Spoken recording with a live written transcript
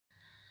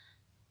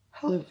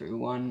Hello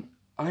everyone,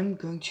 I'm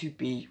going to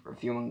be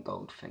reviewing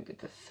Goldfinger,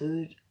 the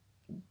third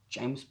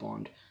James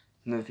Bond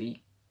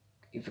movie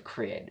ever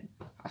created,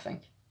 I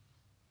think.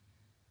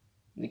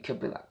 It could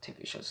be like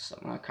TV shows or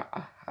something,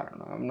 I don't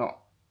know, I'm not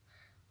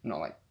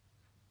like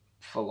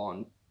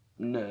full-on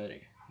nerd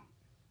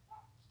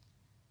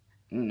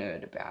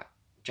about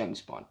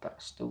James Bond, but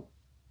I still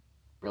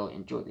really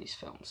enjoy these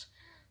films.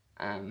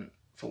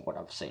 For what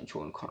I've seen,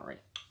 Sean Connery,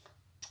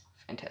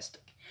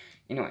 fantastic.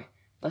 Anyway,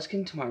 let's get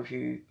into my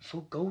review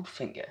for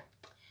Goldfinger.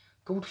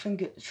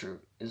 Goldfinger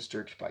is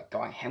directed by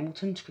Guy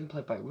Hamilton,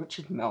 screenplay by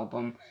Richard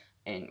Melbourne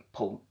and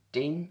Paul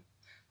Dean,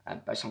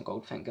 based on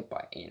Goldfinger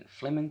by Ian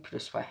Fleming,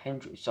 produced by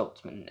Andrew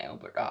Saltzman and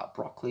Albert R.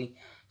 Broccoli,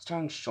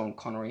 starring Sean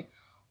Connery,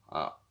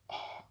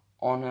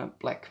 Honor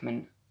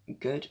Blackman,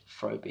 Gert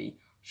Frobe,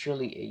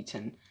 Shirley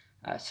Eaton,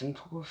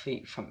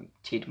 cinematography from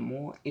Ted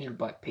Moore, edited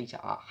by Peter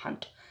R.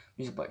 Hunt,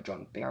 music by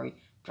John Barry,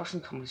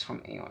 production companies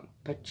from Eon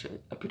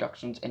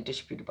Productions and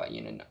distributed by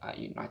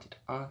United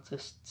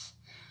Artists,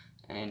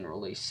 and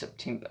released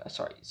 17th of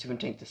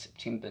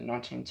September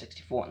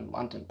 1964 in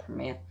London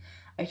premiere,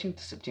 18th of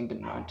September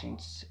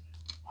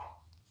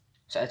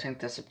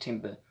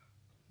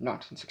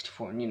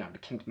 1964 in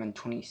United Kingdom, and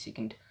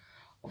 22nd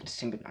of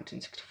December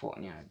 1964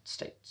 in the United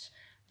States.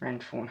 Ran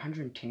for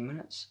 110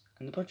 minutes,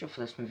 and the budget for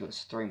this movie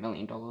was $3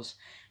 million.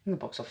 In the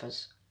box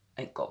office,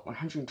 it got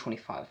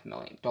 $125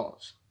 million.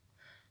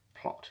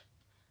 Plot.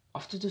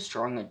 After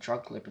destroying a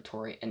drug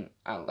laboratory in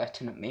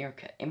Latin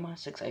America,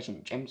 MI6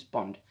 agent James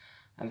Bond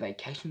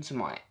vacations in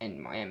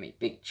Miami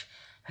Beach.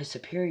 His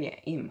superior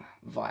M,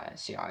 via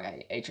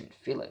CIA agent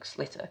Felix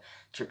Letter,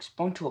 tricks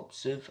Bond to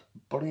observe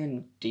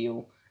bullion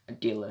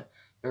dealer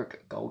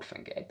Eric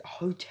Goldfinger at the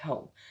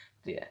hotel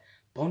there.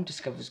 Bond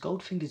discovers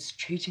Goldfinger's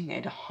cheating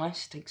at a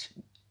high-stakes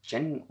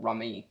gin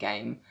rummy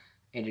game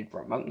ended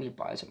remotely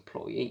by his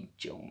employee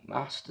Jill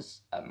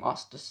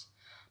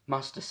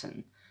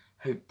Masterson,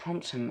 who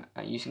prompts him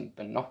using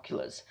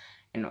binoculars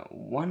and a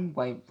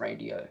one-way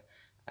radio.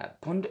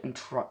 Bond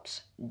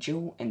interrupts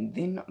Jill and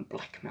then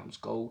blackmails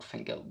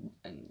Goldfinger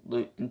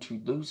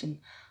into losing.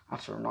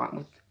 After a night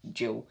with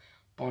Jill,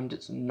 Bond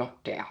is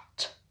knocked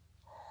out.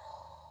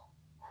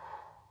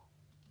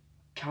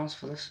 Cast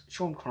for this: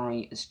 Sean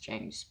Connery as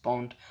James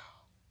Bond,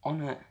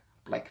 Honor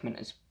Blackman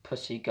as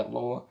Pussy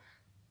Galore,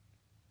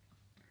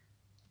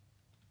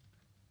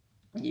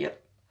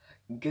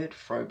 Gert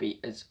Frobe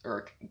as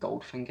Eric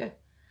Goldfinger,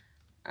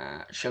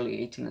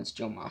 Shirley Eaton as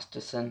Jill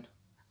Masterson,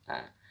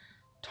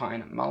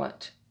 Tyne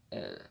Mallet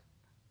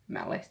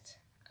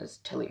as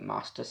Tilly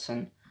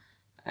Masterson,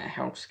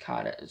 Harold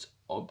Carter as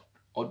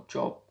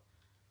Oddjob,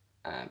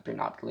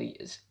 Bernard Lee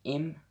as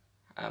M,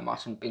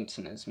 Martin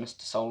Benson as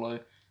Mr.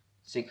 Solo,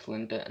 Zeke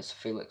Linder as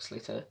Felix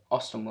Letter,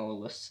 Austin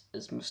Willis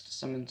as Mr.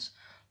 Simmons,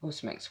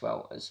 Louis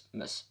Maxwell as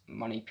Miss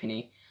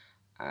Moneypenny,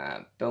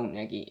 Bill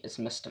Nagy as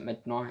Mr.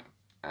 Midnight,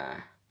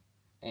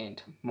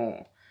 and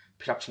more.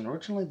 Production: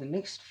 originally, the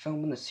next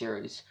film in the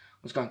series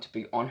was going to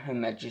be On Her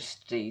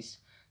Majesty's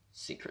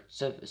Secret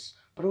Service,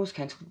 but it was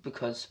cancelled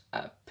because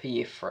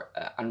PF for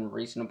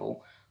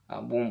unreasonable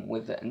warm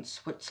weather in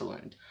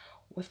Switzerland.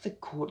 With the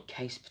court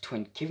case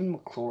between Kevin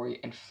McClory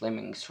and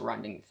Fleming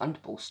surrounding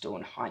Thunderball still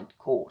in high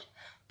court,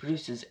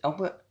 producers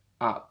Albert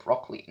R.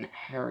 Broccoli and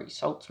Harry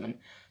Saltzman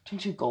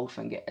turned to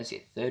Goldfinger as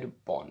their third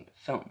Bond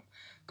film.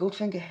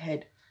 Goldfinger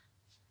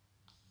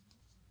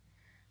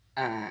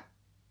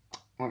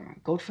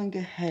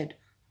had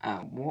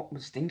what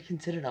was then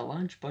considered a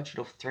large budget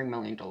of $3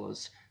 million,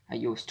 US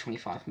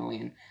 $25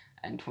 million,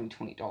 and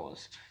 2020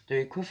 dollars, the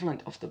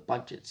equivalent of the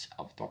budgets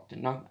of Dr.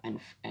 No and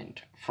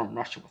From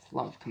Russia with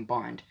Love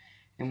combined,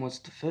 and was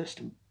the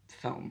first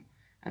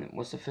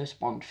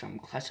Bond film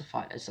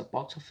classified as a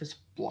box office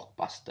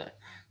blockbuster.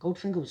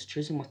 Goldfinger was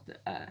chosen with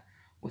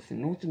the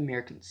North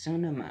American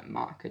cinema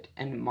market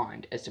in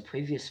mind, as the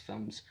previous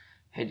films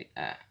had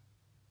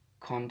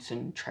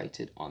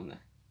concentrated on the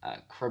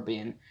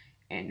Caribbean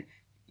and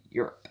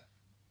Europe.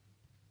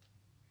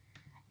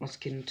 Let's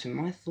get into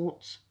my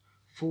thoughts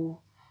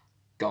for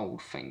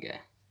Goldfinger.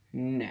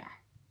 Now,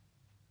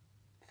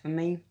 for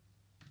me,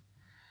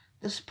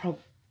 this is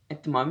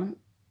at the moment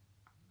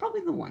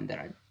probably the one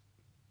that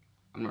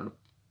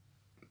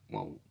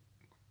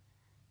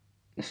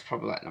this is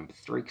probably like number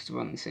 3 because I've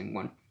only seen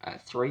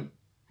 3, and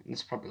this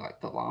is probably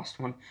like the last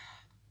one.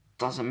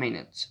 Doesn't mean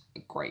it's a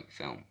great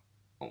film.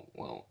 Oh,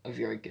 well, a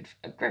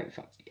great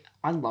film.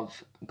 I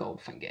love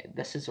Goldfinger.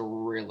 This is a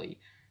really,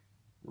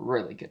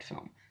 really good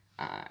film.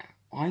 Oh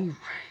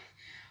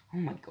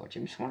my god,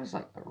 James Bond is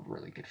like a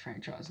really good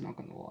franchise, not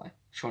gonna lie.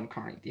 Sean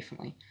Connery,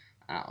 definitely.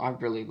 I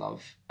really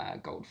love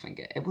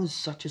Goldfinger. It was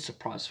such a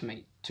surprise for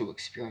me to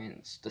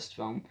experience this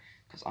film,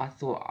 because I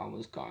thought I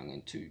was going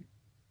into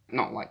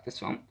not like this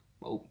film.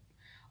 Well,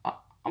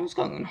 I was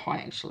going on high,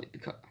 actually,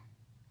 because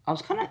I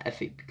was kind of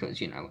iffy,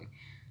 because, you know, like,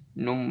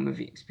 normal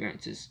movie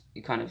experiences,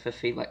 you're kind of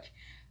iffy, like,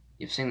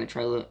 you've seen the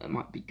trailer, it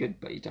might be good,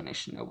 but you don't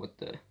actually know what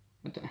the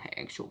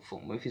actual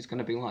full movie is going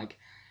to be like.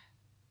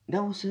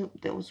 That was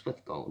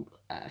with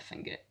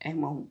Goldfinger,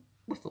 and well,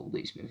 with all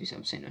these movies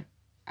I've seen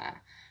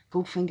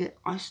Goldfinger,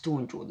 I still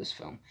enjoy this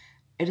film.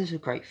 It is a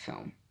great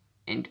film.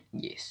 And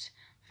yes,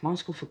 for my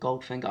score for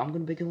Goldfinger, I'm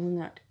going to be giving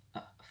it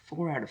a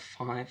 4 out of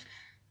 5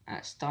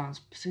 stars.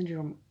 Percentage,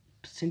 I'm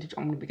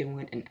going to be giving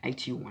it an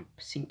 81%.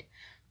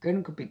 Grade,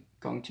 I'm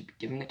going to be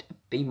giving it a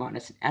B-. And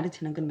out of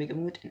 10, I'm going to be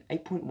giving it an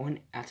 8.1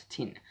 out of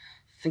 10.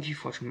 Thank you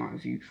for watching my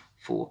review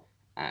for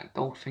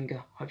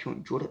Goldfinger. Hope you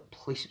enjoyed it.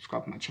 Please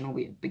subscribe to my channel. It'll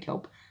be a big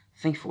help.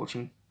 Thanks for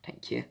watching.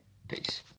 Take care. Peace.